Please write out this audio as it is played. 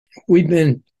we've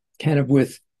been kind of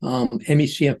with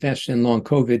ME/CFS and long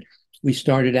COVID. We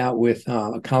started out with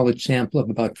a college sample of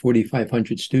about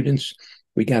 4,500 students.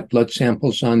 We got blood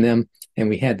samples on them, and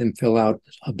we had them fill out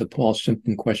the Paul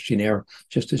symptom questionnaire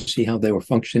just to see how they were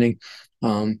functioning.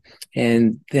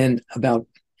 And then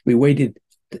we waited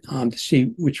to see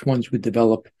which ones would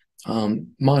develop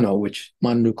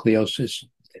mononucleosis,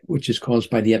 which is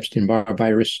caused by the Epstein-Barr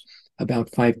virus.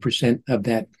 About 5% of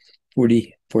that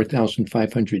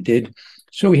 44,500 did.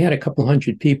 So we had a couple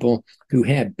hundred people who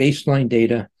had baseline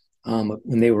data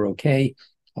when they were okay.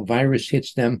 A virus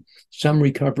hits them. Some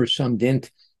recover, some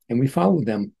didn't. And we followed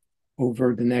them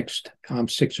over the next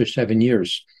 6 or 7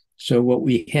 years. So what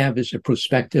we have is a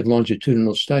prospective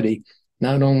longitudinal study,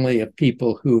 not only of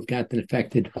people who have gotten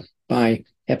affected by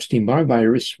Epstein-Barr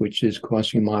virus, which is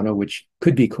causing mono, which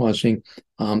could be causing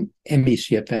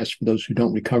ME/CFS for those who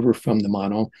don't recover from the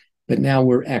mono, but now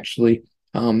we're actually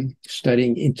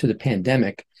studying into the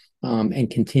pandemic and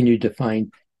continue to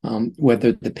find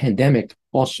whether the pandemic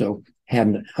also had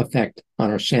an effect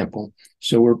on our sample.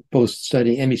 So we're both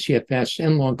studying ME/CFS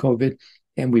and long COVID,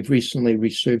 and we've recently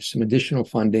received some additional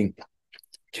funding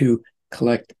to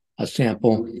collect a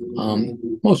sample,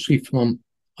 mostly from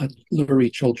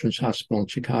Lurie Children's Hospital in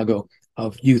Chicago,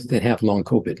 of youth that have long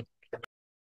COVID.